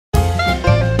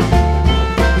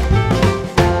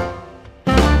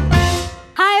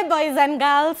boys and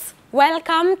girls.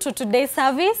 Welcome to today's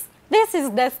service. This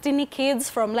is Destiny Kids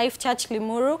from Life Church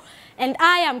Limuru, and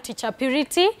I am Teacher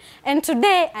Purity, and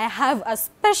today I have a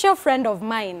special friend of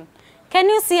mine. Can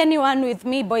you see anyone with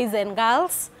me, boys and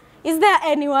girls? Is there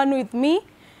anyone with me?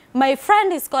 My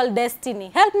friend is called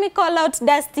Destiny. Help me call out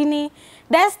Destiny.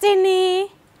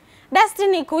 Destiny.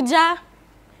 Destiny kuja.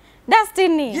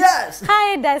 Destiny. Yes.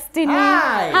 Hi, Destiny.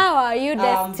 Hi. How are you,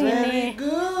 Destiny? I'm very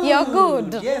good. You're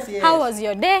good? Yes, yes. How was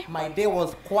your day? My day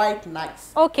was quite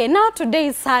nice. Okay, now today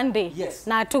is Sunday. Yes.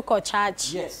 Na tuko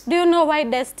church. Yes. Do you know why,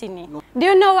 Destiny? No. Do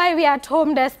you know why we are at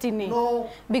home, Destiny? No.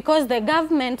 Because the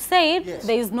government said Yes.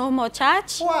 there is no more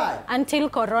church. Why? Until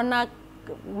Corona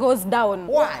goes down.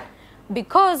 Why?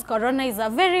 Because Corona is a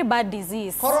very bad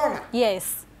disease. Corona?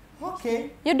 Yes. Okay.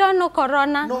 You don't know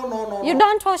Corona? No. You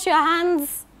don't wash your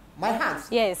hands? My hands?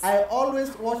 Yes. I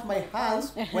always wash my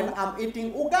hands when I'm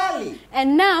eating ugali.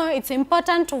 And now it's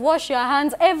important to wash your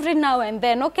hands every now and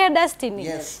then. Okay, Destiny?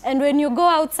 Yes. And when you go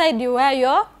outside, you wear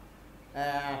your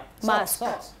mask.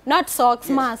 Socks. Not socks,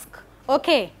 Yes. mask.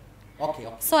 Okay. Okay.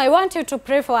 So I want you to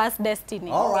pray for us,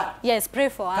 Destiny. All right. Yes, pray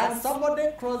for Can us. somebody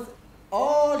close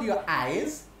all your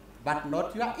eyes, but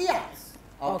not your ears?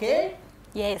 Okay?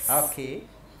 Yes. Okay.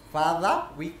 Father,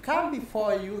 we come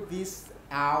before you this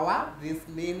hour, this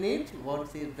minute. We want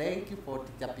to say thank you for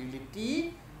Teacher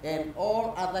Purity and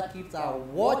all other kids are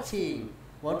watching.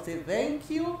 We want to say thank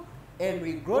you and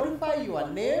we glorify your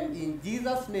name in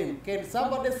Jesus' name. Can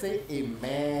somebody say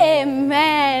amen?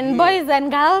 Amen. Yes. Boys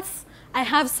and girls, I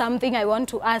have something I want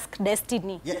to ask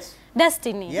Destiny. Yes.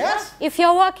 Destiny. Yes. If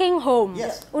you're walking home,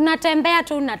 Yes. unatembea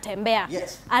tu unatembea.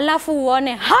 Yes. Alafu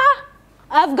uone,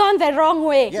 I've gone the wrong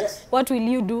way. Yes. What will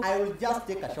you do? I will just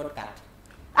take a shortcut.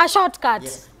 A shortcut.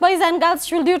 Yes. Boys and girls,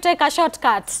 should you take a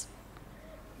shortcut?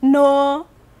 No.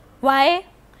 Why?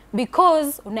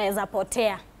 Because unaweza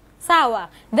potea. Sawa.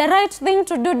 The right thing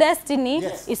to do, Destiny,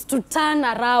 Yes. is to turn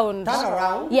around. Turn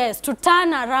around? Yes, to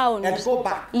turn around. And go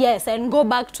back? Yes, and go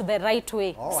back to the right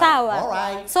way. All right, Sawa. all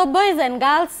right. So boys and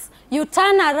girls, you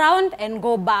turn around and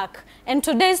go back. And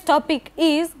today's topic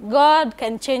is God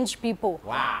can change people.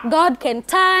 Wow. God can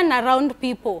turn around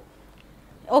people.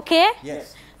 Okay?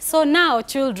 Yes. So now,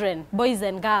 children, boys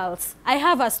and girls, I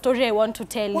have a story I want to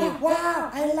tell you.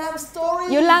 Wow, I love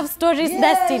stories. You love stories, Yeah.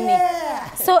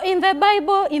 Destiny. So in the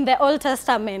Bible, in the Old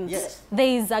Testament, Yes. there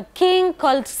is a king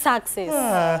called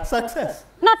Success. Success.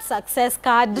 Not success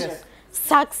card, Yes.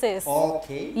 Success.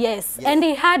 Okay. Yes. And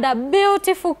he had a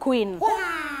beautiful queen. Wow.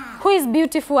 Who is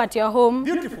beautiful at your home?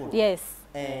 Beautiful. Yes.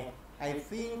 I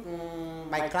think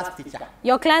my class teacher.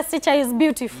 Your class teacher is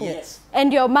beautiful. Yes.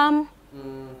 And your mom?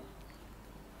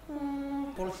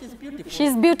 Well, she's beautiful.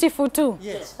 She's beautiful too.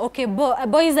 Yes. Okay,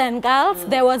 boys and girls,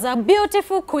 there was a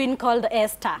beautiful queen called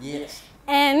Esther. Yes.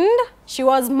 And she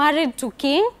was married to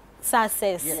King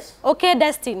Success. Yes. Okay,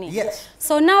 Destiny? Yes.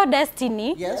 So now,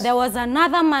 Destiny, Yes. there was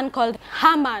another man called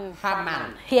Haman.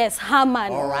 Haman. Yes,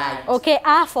 Haman. All right. Okay,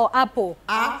 A for apple.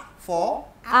 A for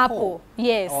Apple.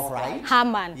 Yes. All right.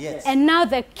 Haman. Yes. And now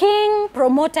the king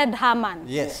promoted Haman.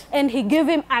 Yes. And he gave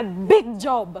him a big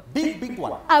job. Big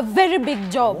one. A very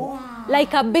big job. Wow.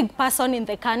 Like a big person in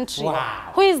the country.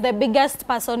 Wow. Who is the biggest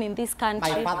person in this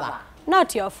country? My father.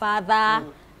 Not your father.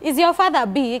 Is your father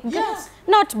big? Yes.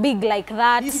 Not big like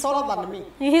that. He's taller than me.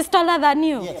 He's taller than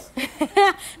you? Yes.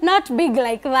 Not big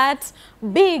like that.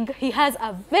 Big, he has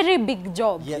a very big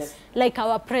job. Yes. Like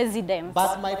our president.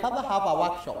 But my father have a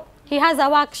workshop. He has a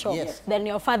workshop. Yes. Then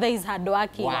your father is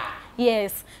hardworking. Wow.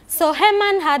 Yes. So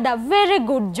Haman had a very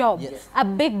good job. Yes. A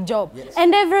big job. Yes.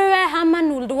 And everywhere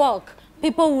Haman would walk,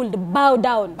 people would bow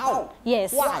down. Bow?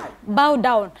 Yes. Why? Bow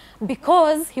down.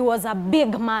 Because he was a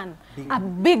big man. A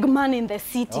big man in the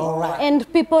city. All right.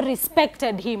 And people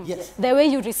respected him. Yes. The way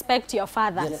you respect your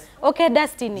father. Yes. Okay,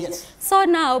 Destiny? Yes. So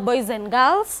now, boys and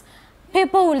girls,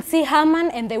 people will see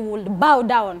Haman and they will bow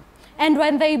down. And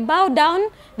when they bow down,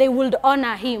 they would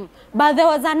honor him. But there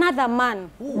was another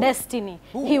man, Who? Destiny.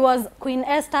 Who? He was Queen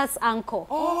Esther's uncle.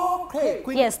 Okay.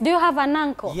 Quick. Yes, do you have an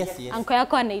uncle? Yes, yes. Uncle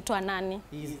yako anaitwa nani?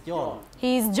 He's John.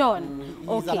 He is John.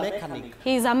 He's a mechanic.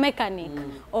 He is a mechanic.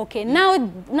 Okay,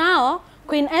 now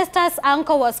Queen Esther's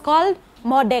uncle was called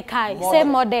Mordecai. Say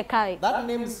Mordecai. That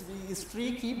name is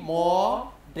tricky.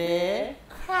 Mordecai.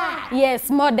 Yes,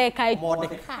 Mordecai.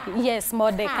 Mordecai. Yes,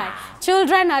 Mordecai.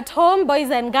 Children at home, boys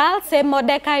and girls, say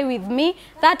Mordecai with me.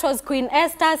 That was Queen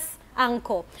Esther's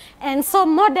uncle. And so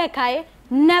Mordecai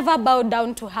never bowed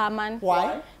down to Haman.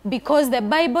 Why? Because the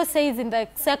Bible says in the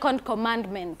second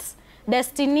commandment,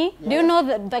 Destiny, Yes. do you know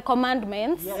the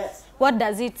commandments? Yes. What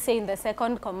does it say in the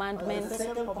second commandment? The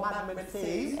second commandment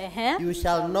says, Uh-huh. you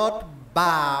shall not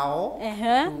bow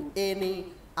Uh-huh. to any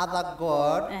other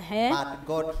God, but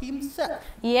God himself.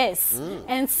 Yes.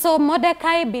 And so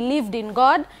Mordecai believed in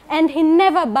God and he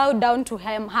never bowed down to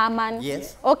Haman.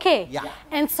 Yes. Okay. Yeah.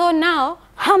 And so now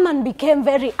Haman became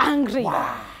very angry.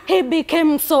 Wow. He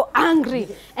became so angry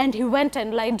and he went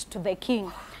and lied to the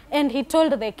king. And he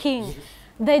told the king,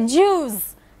 the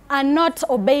Jews are not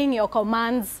obeying your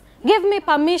commands. Give me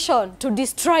permission to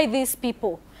destroy these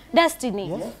people. Destiny,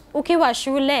 ukiwa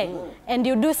shule and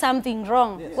you do something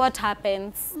wrong, what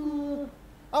happens?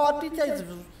 Our teacher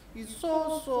is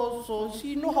so,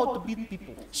 she know how to beat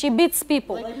people. She beats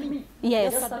people. Like me.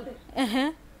 Yes.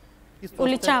 It was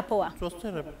Ulichapwa. It was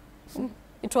terrible.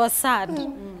 It was sad.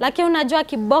 Lakini unajua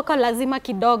kiboko lazima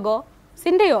kidogo,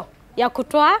 si ndio? Ya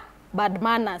kutoa bad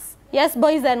manners. Yes,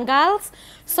 boys and girls.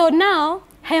 So now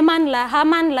Haman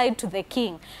lied to the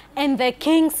king. And the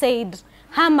king said,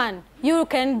 Haman, you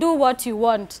can do what you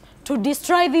want to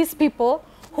destroy these people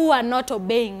who are not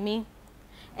obeying me.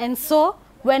 And so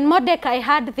when Mordecai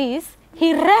heard this,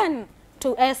 he ran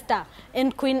to Esther.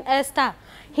 And Queen Esther,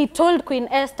 he told Queen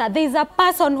Esther, there is a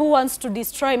person who wants to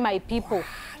destroy my people.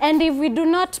 And if we do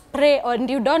not pray and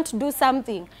you don't do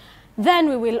something, then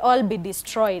we will all be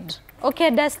destroyed. Okay,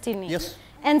 Destiny? Yes.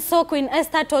 And so Queen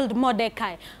Esther told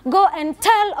Mordecai, go and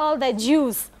tell all the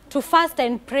Jews to fast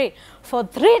and pray for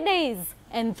 3 days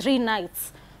and 3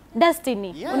 nights.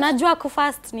 Destiny, yes. Unajua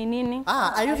kufast ni nini?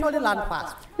 I usually learn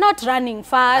fast. Not running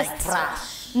fast. Like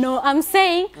trash. No, I'm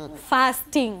saying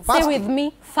fasting. Say with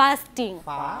me, fasting.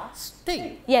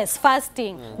 Fasting. Yes,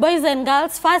 fasting. Boys and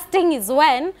girls, fasting is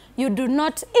when you do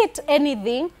not eat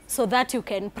anything so that you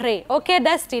can pray. Okay,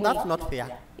 Destiny? That's not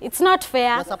fair. It's not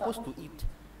fair. You're supposed to eat.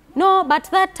 No, but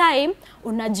that time,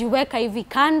 unajiweka hivi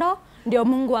kando, ndio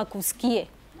Mungu akusikie.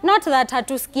 Not that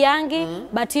hatusikiangi,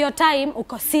 but your time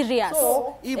uko serious.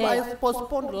 So, if I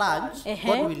postpone lunch,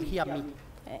 God will hear me.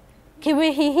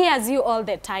 He hears you all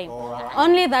the time. Alright.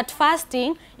 Only that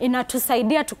fasting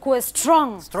inatusaidia tukue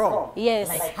strong. Strong. Yes.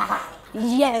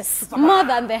 Yes, more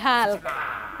than the Hulk.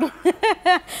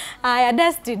 Aya,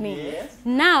 Destiny. Yes.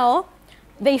 Now,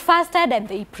 they fasted and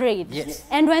they prayed. Yes.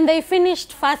 And when they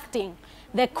finished fasting,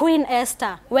 the Queen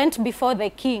Esther went before the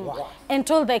king and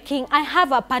told the king, I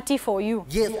have a party for you.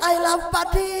 Yes, I love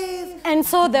parties. And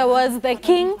so there was the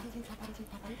king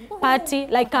party,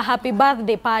 like a happy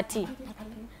birthday party.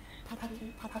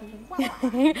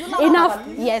 Enough.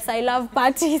 Yes, I love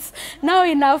parties. Now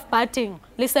enough partying.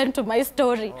 Listen to my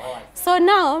story. So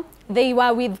now they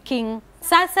were with King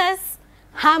Xerxes,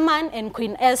 Haman, and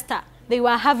Queen Esther. They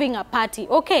were having a party,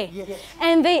 okay? Yes.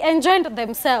 And they enjoyed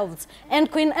themselves. And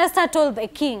Queen Esther told the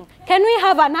king, can we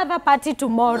have another party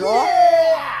tomorrow?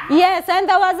 Yeah. Yes, and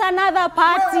there was another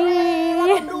party.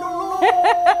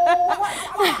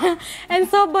 And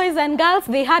so boys and girls,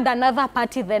 they had another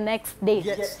party the next day.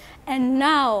 Yes. And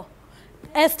now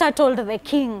Esther told the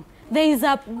king, there is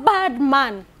a bad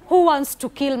man who wants to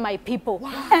kill my people.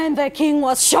 Wow. And the king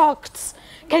was shocked.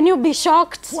 Can you be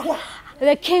shocked? Wow.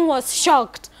 The king was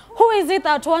shocked. Who is it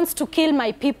that wants to kill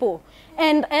my people?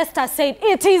 And Esther said,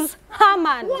 it is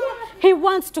Haman. What? He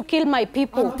wants to kill my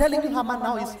people. I'm telling you, Haman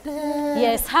now is dead.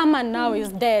 Yes, Haman now is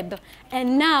dead.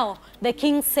 And now the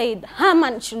king said,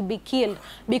 Haman should be killed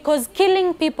because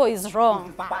killing people is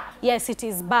wrong. Yes, it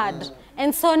is bad.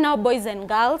 And so now, boys and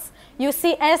girls, you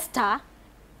see Esther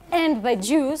and the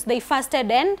Jews, they fasted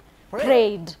and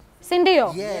prayed.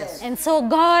 Sindio? Yes. And so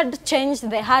God changed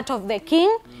the heart of the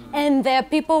king and their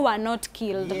people were not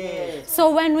killed. Yes. So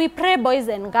when we pray, boys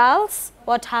and girls,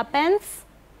 what happens?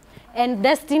 And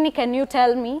Destiny, can you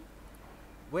tell me?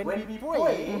 When we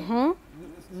pray,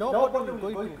 nobody is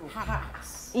going to hurt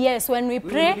us. Yes, when we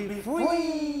pray. We will be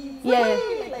free. Yes.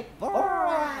 Free like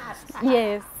birds.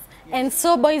 Yes. And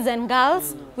so, boys and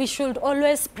girls, we should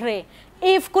always pray.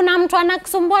 If kuna mtu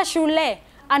anakusumbua shule,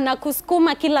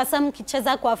 anakusukuma kila saa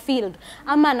mkicheza kwa field,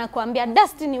 ama anakuambia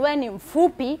Destiny wewe ni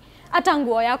mfupi, hata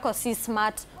nguo yako si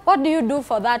smart, what do you do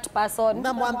for that person?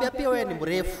 Namwambia pia wewe ni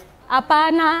mrefu.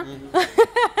 Hapana.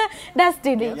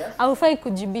 Destiny, haufai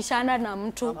kujibishana na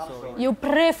mtu. You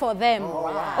pray for them.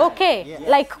 Okay?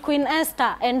 Like Queen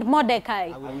Esther and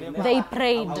Mordecai, they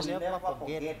prayed. I will never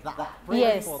forget that. Pray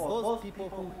Yes. for those people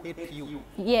who hate you.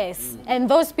 Yes, and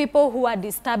those people who are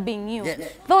disturbing you, Yes.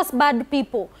 those bad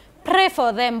people, pray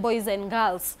for them, boys and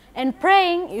girls. And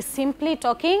praying is simply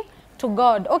talking to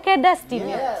God. Okay, Destiny?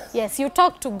 Yes. Yes, you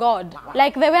talk to God.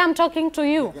 Like the way I'm talking to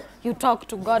you, you talk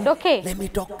to God, okay? Let me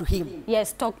talk to him.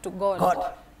 Yes, talk to God.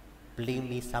 God, bring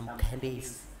me some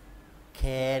candies.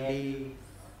 Candies.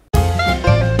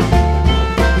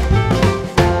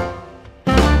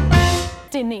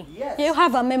 Destiny, Yes. you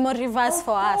have a memory verse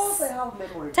for Of course us. I have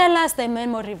memory. Tell us the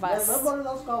memory The verse. memory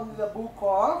verse comes in the book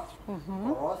of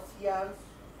Colossians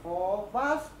 4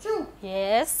 verse 2.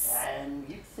 Yes. And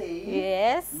it says,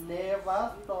 Yes.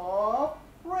 never stop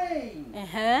praying.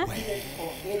 Uh-huh. Even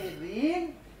for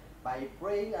anything, by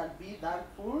praying and be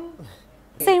thankful.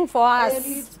 Sing for And us.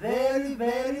 it's very,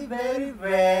 very, very,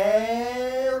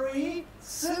 very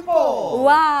simple.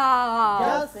 Wow.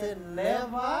 Just say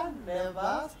never,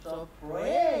 never stop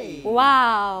praying.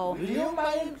 Wow. Will you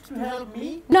mind to help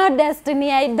me? No,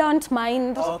 Destiny, I don't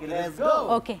mind. Okay, let's go.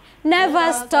 Okay.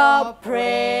 Never stop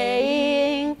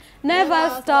praying.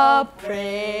 Never stop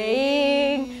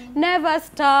praying. Never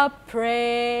stop And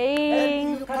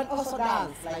praying. you can also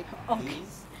dance like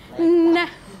this, Ne-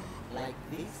 like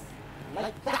this,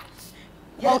 like that.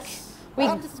 Yes, We-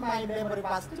 that is my memory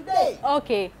verse today.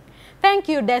 Okay. Thank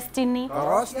you, Destiny.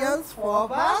 Colossians 4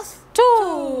 verse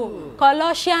 2.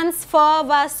 Colossians 4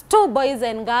 verse 2, boys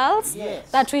and girls, Yes.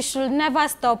 that we should never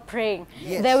stop praying.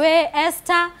 Yes. The way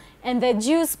Esther and the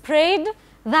Jews prayed,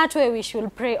 that way we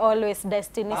should pray always,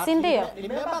 Destiny. But Sindio?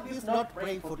 remember this, not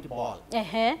playing football.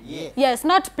 Uh-huh. Yes. Yes,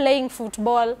 not playing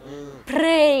football,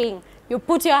 praying. You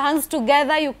put your hands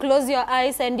together, you close your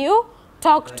eyes, and you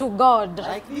talk to God.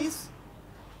 Like this.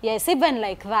 Yes, even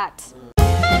like that.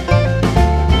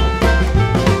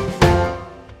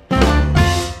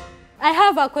 I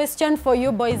have a question for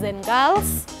you, boys and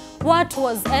girls. What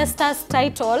was Esther's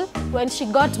title when she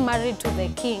got married to the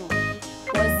king?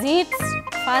 Was it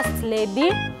First Lady,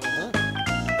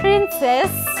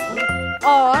 Princess,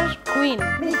 or Queen?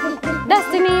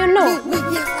 Destiny, you know.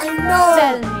 Yes, I know.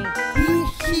 Tell me.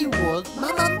 She was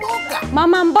Mama Mboga.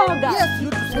 Mama Mboga. Yes, you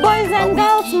to say Boys and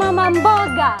girls, wiki. Mama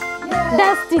Mboga. Yes.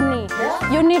 Destiny,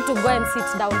 Yeah. you need to go and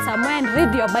sit down somewhere and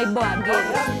read your Bible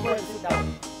again. Let me go and sit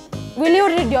down. Will you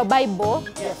read your Bible?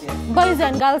 Yes, yes. Boys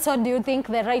and girls, what do you think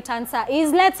the right answer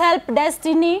is? Let's help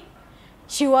Destiny.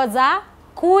 She was a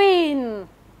queen.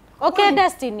 Okay, Queen?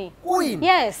 Destiny? Queen?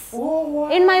 Yes. Oh, wow.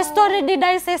 In my story, did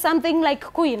I say something like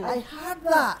queen? I heard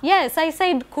that. Yes, I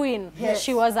said queen. Yes.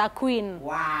 She was a queen.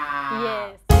 Wow.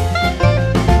 Yes.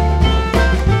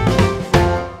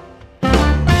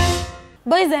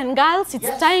 Boys and girls, it's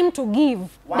Yes. time to give.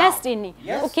 Wow. Destiny.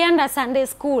 Yes. Ukienda Sunday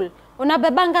school,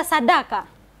 unabebanga sadaka?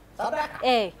 Sadaka.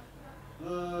 Eh.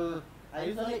 I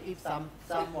usually eat some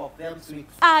of them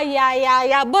sweets.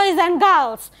 Aya, boys and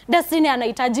girls. Destiny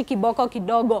anahitaji kiboko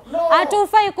kidogo. No.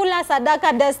 Hatufai kula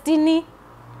sadaka, Destiny.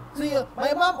 See,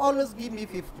 my mom always give me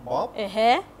 50 bob,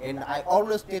 Ehe. and I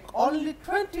always take only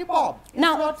 20 bob. It's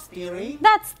Now- not stealing.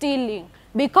 That's stealing.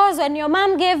 Because when your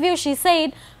mom gave you, she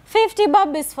said 50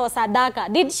 bob is for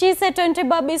sadaka. Did she say 20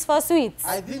 bob is for sweets?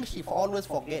 I think she always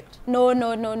forget. No.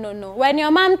 When your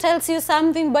mom tells you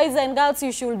something, boys and girls,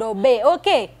 you should obey.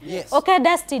 Okay? Yes. Okay,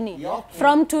 Destiny. Yeah, okay.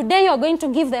 From today, you're going to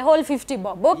give the whole 50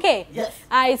 bob. Okay? Yes.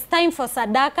 It's time for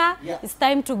sadaka. Yeah. It's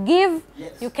time to give.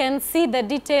 Yes. You can see the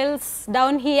details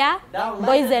down here. Down,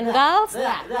 boys like and that. girls.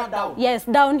 There, down. Yes,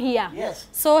 down here. Yes.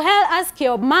 So ask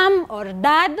your mom or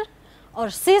dad or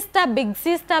sister,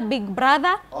 big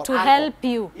brother Or to uncle. help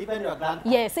you. Even your grandpa.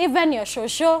 Yes, even your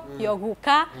shosho, your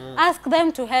guka, ask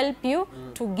them to help you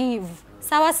to give.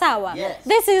 Sawa. Yes.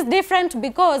 This is different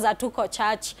because hatuko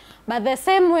church. But the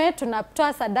same way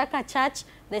tunatoa sadaka church,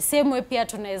 the same way pia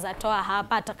tunaweza toa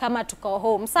hapa hata kama tuko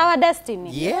home. Sawa, Destiny?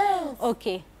 Yes.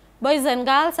 Okay. Boys and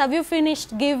girls, have you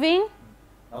finished giving?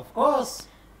 Of course.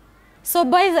 So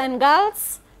boys and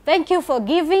girls, thank you for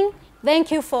giving.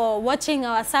 Thank you for watching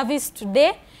our service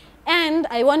today. And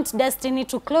I want Destiny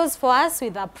to close for us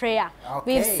with a prayer.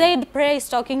 Okay. We've said prayer is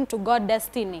talking to God,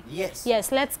 Destiny. Yes.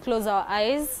 Yes, let's close our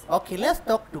eyes. Okay, let's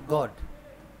talk to God.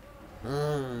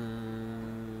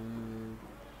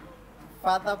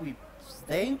 Father, we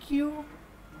thank you.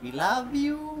 We love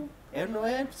you. And we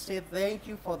want to say thank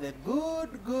you for the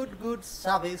good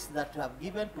service that you have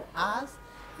given to us.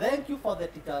 Thank you for the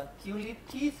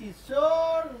activities. She's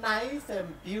so nice and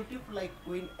beautiful like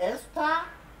Queen Esther.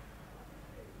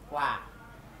 Wow.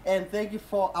 And thank you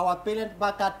for our parents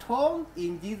back at home.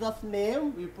 In Jesus'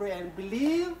 name, we pray and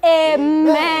believe.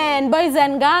 Amen. Boys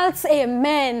and girls,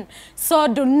 amen. So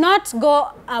do not go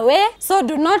away.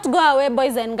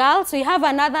 Boys and girls. We have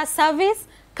another service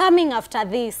coming after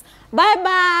this.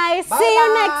 Bye-bye. See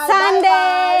you next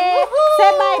Sunday. Woohoo.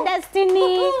 Say bye,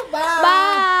 Destiny. Bye.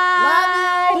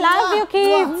 Bye. Love you,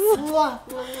 kids. Mwah.